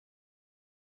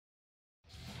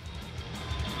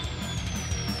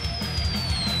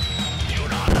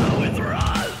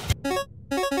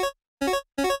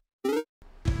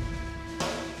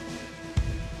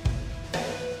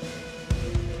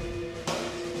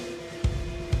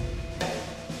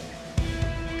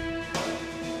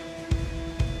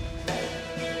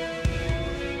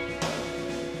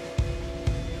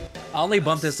only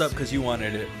bumped this up because you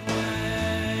wanted it.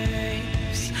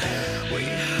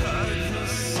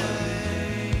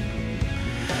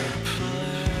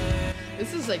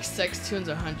 This is like sex tunes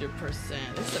 100%.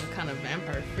 This is some kind of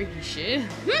vampire freaky shit.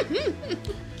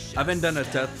 I haven't done a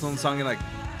Deftones song in like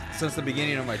since the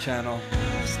beginning of my channel.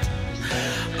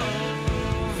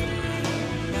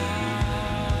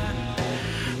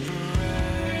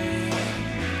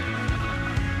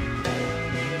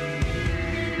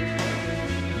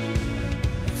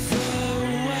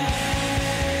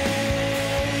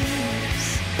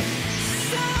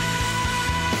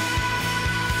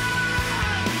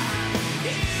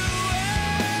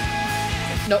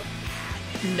 Nope.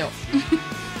 No.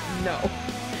 No.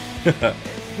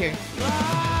 Here.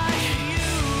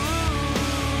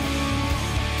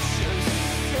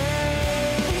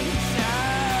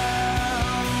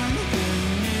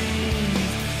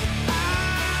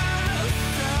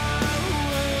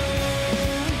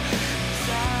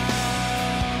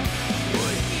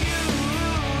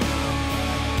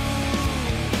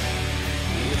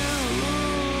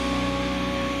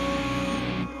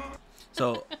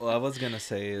 So what I was gonna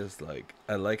say is like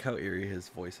I like how eerie his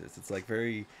voice is. It's like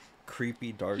very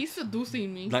creepy, dark. He's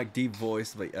seducing me. Like deep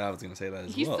voice, but yeah, I was gonna say that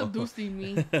as He's well. seducing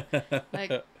me.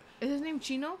 Like, is his name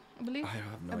Chino? I believe. I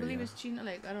have no I believe idea. it's Chino.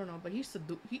 Like, I don't know, but he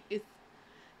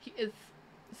is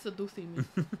seducing me.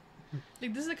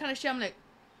 Like, this is the kind of shit I'm like,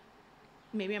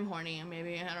 maybe I'm horny,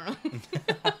 maybe I don't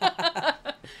know.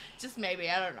 Just maybe,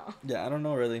 I don't know. Yeah, I don't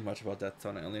know really much about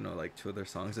Deftones. I only know like 2 of their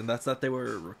songs, and that's that they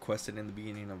were requested in the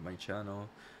beginning of my channel.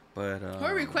 But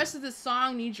Whoever requested this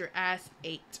song needs your ass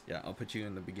ate. yeah, I'll put you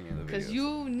in the beginning of the video. Because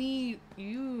you need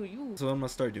you. So I'm gonna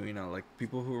start doing now, like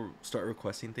people who start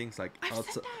requesting things like I've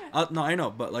said that. no, I know,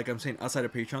 but like I'm saying outside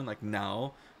of Patreon, like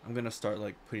now I'm gonna start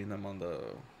like putting them on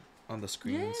the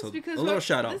screen. Yes, so because a little what-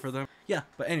 shout out this- for them. Yeah,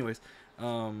 but anyways,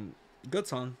 good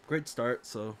song, great start.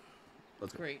 So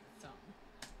let's go. Great song.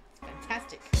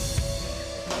 Fantastic.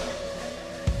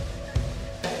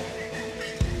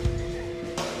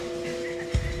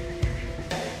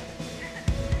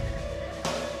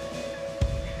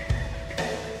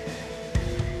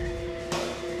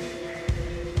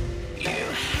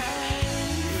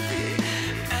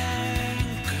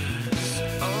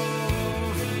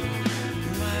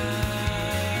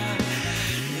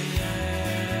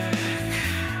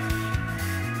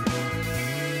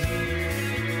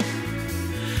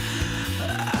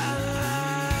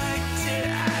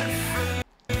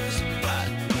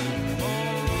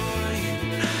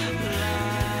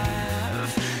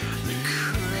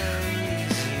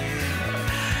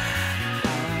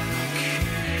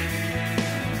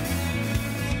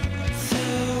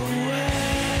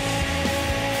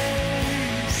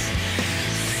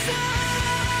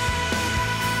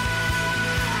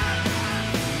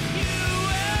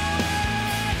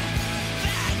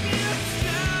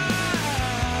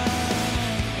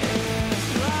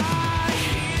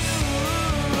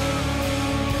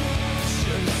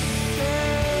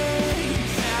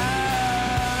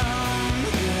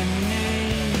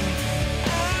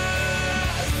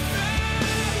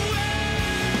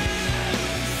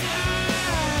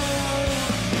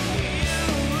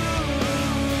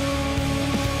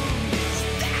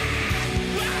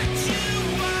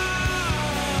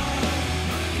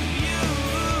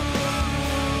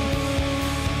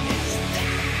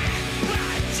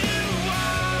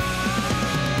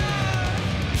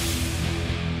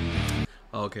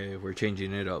 Okay, we're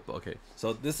changing it up. Okay,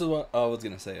 so this is what I was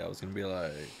gonna say. I was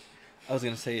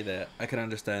gonna say that I can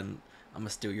understand. I'm gonna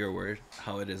steal your word.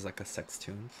 How it is like a sex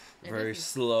tune, Yeah, very this is-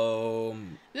 slow.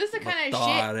 This is the kind of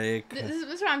methodic. shit. This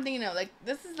is what I'm thinking of. Like,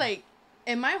 this is like,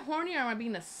 am I horny or am I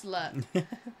being a slut?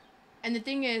 And the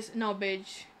thing is, no,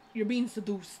 bitch, you're being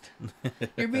seduced.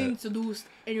 You're being seduced,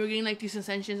 and you're getting like these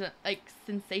sensations,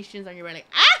 on your brain, like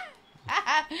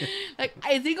ah, like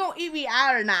is he gonna eat me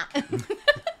out or not?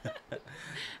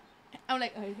 I'm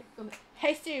like,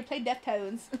 hey Siri, play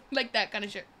Deftones, like that kind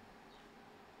of shit.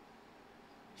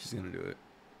 She's gonna do it.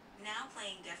 Now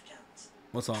playing Deftones.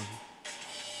 What song?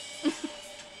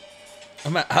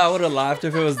 I would have laughed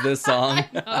if it was this song.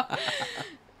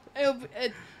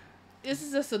 This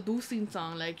is a seducing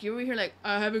song. Like, you over here like,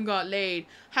 I haven't got laid.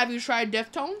 Have you tried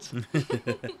Deftones?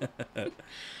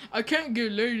 I can't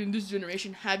get laid in this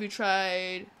generation. Have you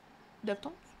tried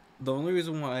Deftones? The only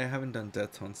reason why I haven't done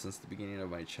Deftones since the beginning of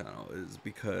my channel is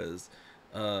because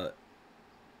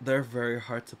they're very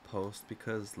hard to post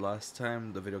because last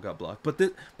time the video got blocked.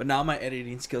 But now my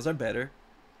editing skills are better,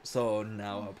 so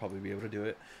now I'll probably be able to do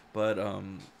it. But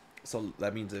so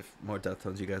that means if more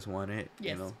Deftones you guys want it,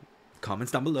 Yes. you know,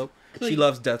 comments down below. Please. She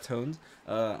loves Deftones.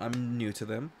 I'm new to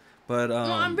them, But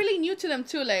No, I'm really new to them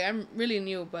too. Like I'm really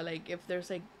new, but like if there's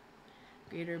like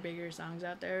greater, bigger songs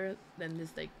out there than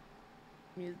this like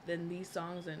than these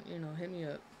songs, and you know, hit me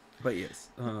up. But yes,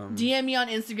 DM me on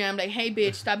Instagram like, hey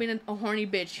bitch, stop being a horny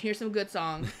bitch. Here's some good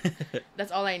songs.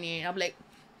 That's all I need. I'll be like,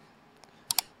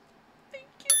 thank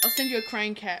you. I'll send you a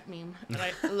crying cat meme that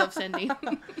I love sending.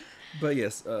 But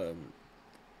yes,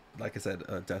 like I said,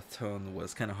 Deftone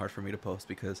was kind of hard for me to post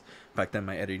because back then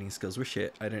my editing skills were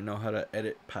shit. I didn't know how to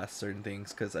edit past certain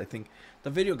things because I think the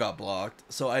video got blocked,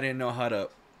 so I didn't know how to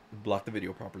block the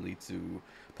video properly to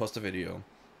post a video.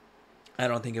 I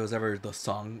don't think it was ever the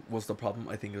song was the problem.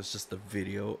 I think it was just the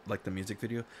video, like the music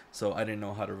video. So I didn't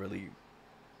know how to really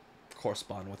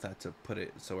correspond with that to put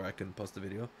it so where I can post the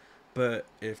video. But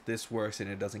if this works and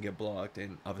it doesn't get blocked,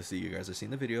 and obviously you guys are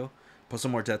seeing the video, put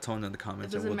some more Deftone in the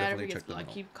comments. It doesn't and we'll matter if definitely it gets check them blocked.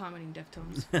 out. Keep commenting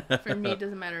Deftones. For me, it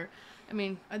doesn't matter. I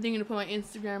mean, I think I'm gonna put my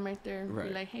Instagram right there. Right.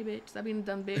 Be like, hey bitch, stop being a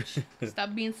dumb bitch.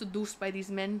 Stop being seduced by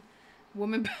these men.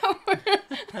 Woman power.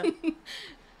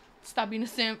 Stop being a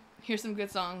simp. Here's some good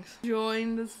songs.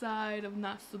 Join the side of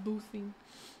not seducing.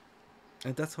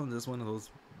 And Deftone is one of those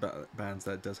bands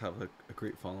that does have a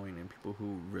great following and people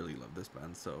who really love this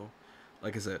band. So,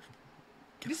 like I said,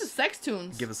 This is sex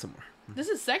tunes. give us some more. This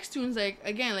is sex tunes. Like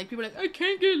again, like people are like, I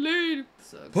can't get laid.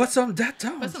 So, Put some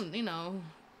Deftone. put some, you know.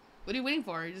 What are you waiting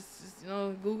for? Just you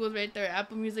know, Google's right there.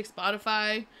 Apple Music,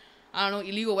 Spotify. I don't know,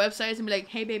 illegal websites, and be like,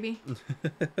 hey baby,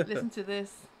 listen to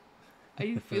this. Are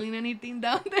you feeling anything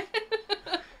down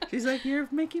there? She's like, you're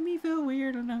making me feel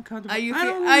weird and uncomfortable.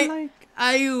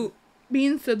 Are you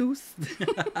being seduced?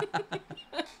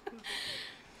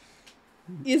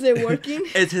 Is it working?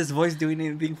 Is his voice doing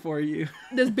anything for you?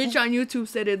 This bitch on YouTube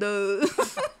said it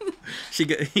does. He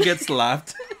gets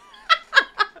slapped.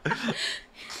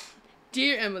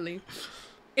 Dear Emily,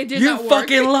 it did You not work.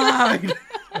 fucking lied.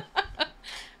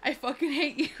 I fucking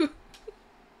hate you.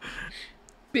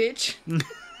 Bitch.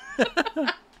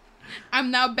 I'm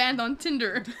now banned on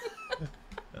Tinder.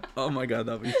 Oh my god,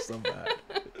 that'd be so bad.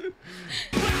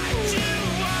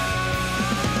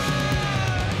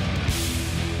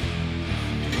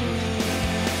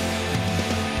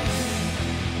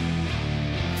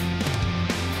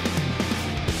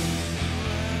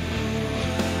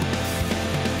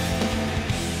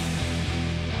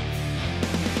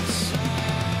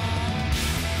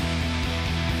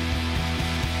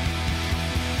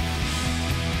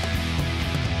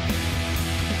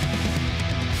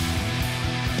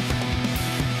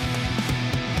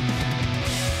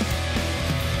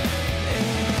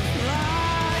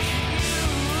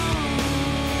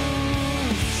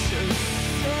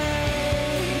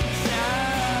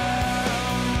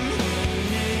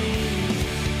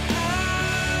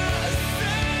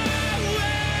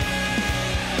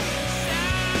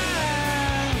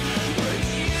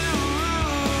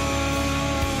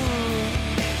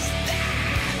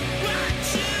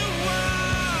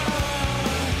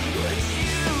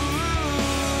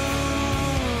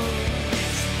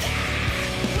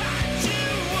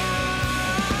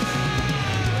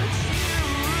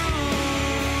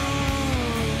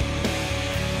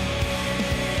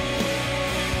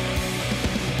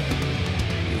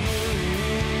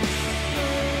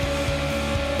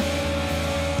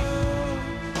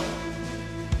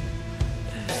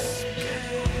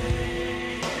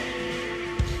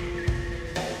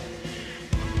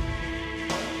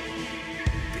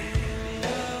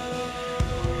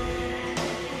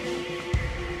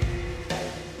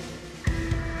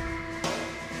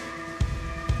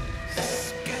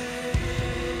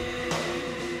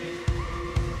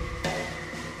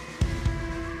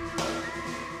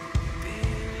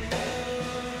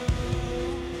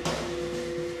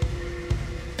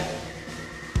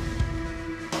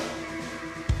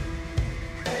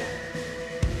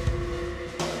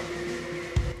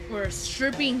 Or a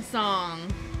stripping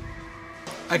song.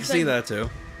 I can see that too.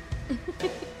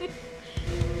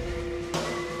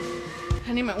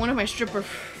 I need one of my stripper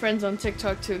friends on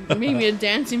TikTok to make me a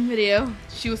dancing video.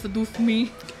 She was seduced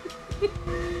me.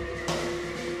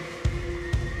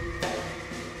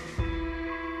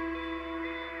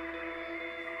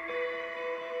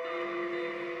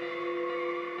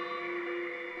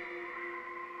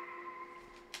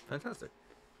 Fantastic.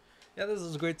 Yeah, this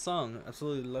is a great song.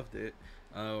 Absolutely loved it.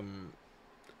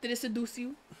 Did it seduce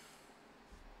you?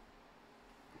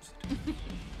 Do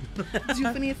you feel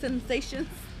any sensations?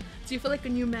 Do you feel like a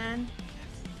new man?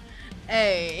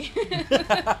 Hey.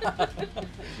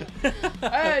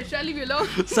 Hey, should I leave you alone?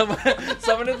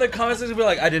 Someone in the comments will be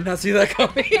like, I did not see that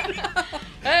coming.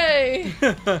 Hey.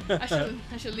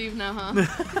 I should leave now,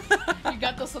 huh? You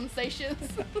got those sensations?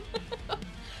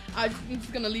 I'm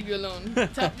just gonna leave you alone.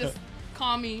 Just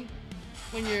call me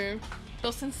when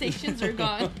those sensations are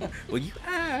gone. Well, you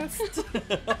asked.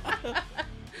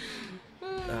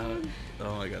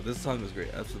 Oh my god, this song was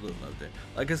great. Absolutely loved it.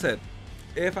 Like I said,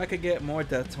 if I could get more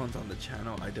Deftones on the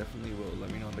channel, I definitely will.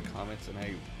 Let me know in the comments, and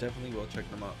I definitely will check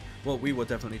them out. Well, we will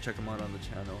definitely check them out on the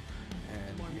channel.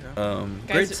 And yeah,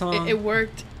 Guys, great song. It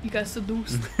worked. You got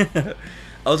seduced.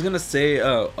 I was gonna say,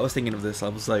 I was thinking of this. I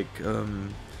was like,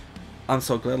 I'm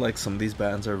so glad like some of these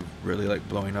bands are really like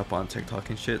blowing up on TikTok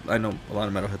and shit. I know a lot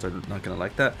of metalheads are not gonna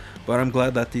like that, but I'm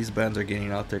glad that these bands are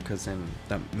getting out there, because then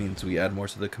that means we add more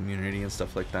to the community and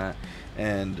stuff like that.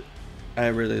 And I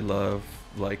really love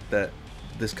like that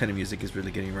this kind of music is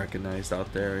really getting recognized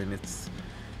out there, and it's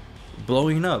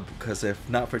blowing up, because if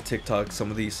not for TikTok,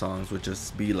 some of these songs would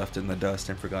just be left in the dust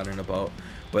and forgotten about.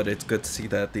 But it's good to see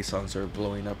that these songs are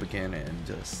blowing up again and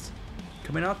just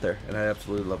coming out there, and I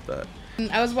absolutely love that.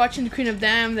 I was watching the Queen of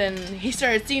Damned, and he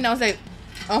started singing. I was like,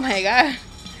 oh my god,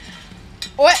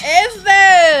 what is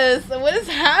this? What is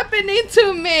happening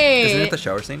to me? Isn't it the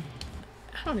shower scene?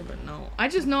 I don't even know. I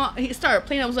just know he started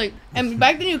playing. I was like, and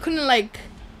back then you couldn't like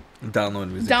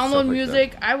download music. Download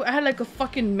music. Like I had like a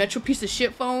fucking Metro piece of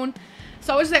shit phone,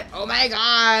 so I was like, oh my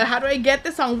god, how do I get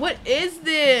this song? What is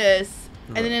this?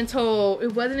 And then it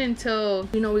wasn't until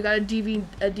we got a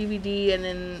DVD, and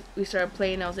then we started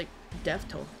playing. I was like,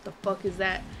 Deftones, what the fuck is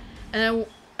that? And then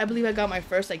I believe I got my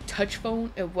first like touch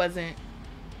phone. It wasn't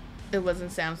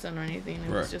Samsung or anything. It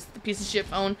was just a piece of shit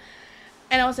phone.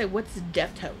 And I was like, what's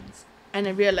Deftones? And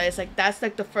I realized like that's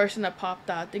like the first thing that popped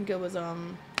out. I think it was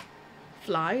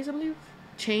Flies, I believe.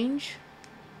 Change.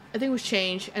 I think it was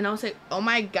Change. And I was like, oh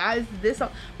my god, is this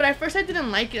song? But at first I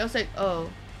didn't like it. I was like, oh,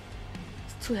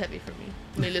 it's too heavy for me.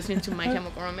 Listening to My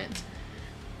Chemical Romance.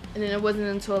 And then it wasn't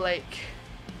until like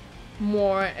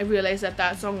more I realized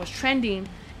that song was trending,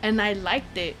 and I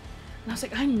liked it. And I was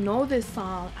like, I know this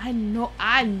song. I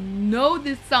know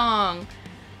this song.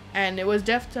 And it was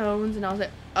Deftones, and I was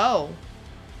like, oh.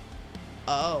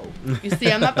 You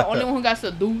see, I'm not the only one who got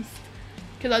seduced.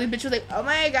 Because all these bitches were like, oh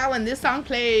my god, when this song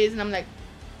plays. And I'm like,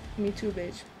 me too,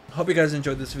 bitch. Hope you guys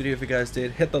enjoyed this video. If you guys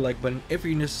did, hit the like button. If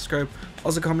you're new, subscribe.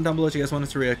 Also comment down below what you guys want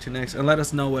us to react to next, and let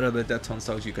us know what other Deftones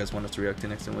songs you guys want us to react to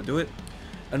next, and we'll do it.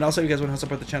 And also, if you guys want to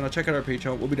support the channel, check out our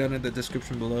Patreon. We'll be down in the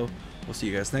description below. We'll see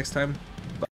you guys next time.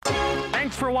 Bye.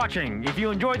 Thanks for watching. If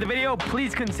you enjoyed the video,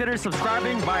 please consider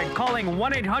subscribing by calling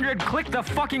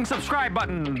 1-800-CLICK-THE-FUCKING-SUBSCRIBE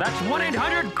button. That's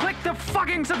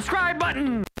 1-800-CLICK-THE-FUCKING-SUBSCRIBE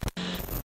button.